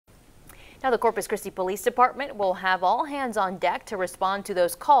Now, the Corpus Christi Police Department will have all hands on deck to respond to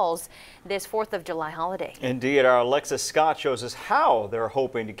those calls this 4th of July holiday. Indeed, our Alexis Scott shows us how they're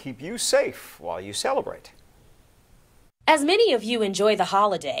hoping to keep you safe while you celebrate. As many of you enjoy the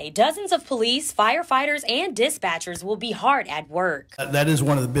holiday, dozens of police, firefighters, and dispatchers will be hard at work. That is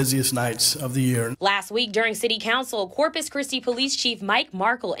one of the busiest nights of the year. Last week during City Council, Corpus Christi Police Chief Mike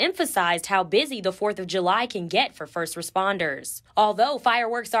Markle emphasized how busy the 4th of July can get for first responders. Although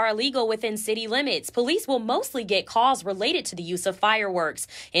fireworks are illegal within city limits, police will mostly get calls related to the use of fireworks.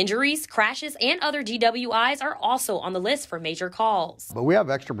 Injuries, crashes, and other DWIs are also on the list for major calls. But we have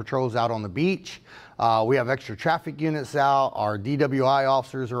extra patrols out on the beach. We have extra traffic units out. Our DWI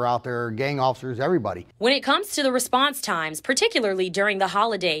officers are out there, gang officers, everybody. When it comes to the response times, particularly during the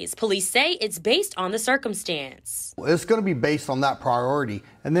holidays, police say it's based on the circumstance. It's going to be based on that priority.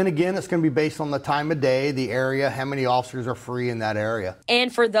 And then again, it's going to be based on the time of day, the area, how many officers are free in that area.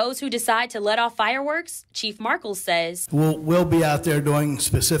 And for those who decide to let off fireworks, Chief Markle says, We'll be out there doing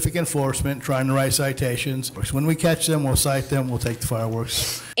specific enforcement, trying to write citations. When we catch them, we'll cite them, we'll take the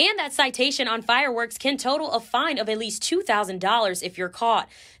fireworks. And that citation on fireworks can total a fine of at least $2,000 if you're caught.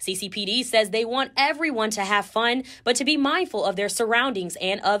 CCPD says they want everyone to have fun, but to be mindful of their surroundings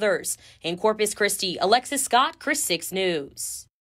and others. In Corpus Christi, Alexis Scott, Chris 6 News.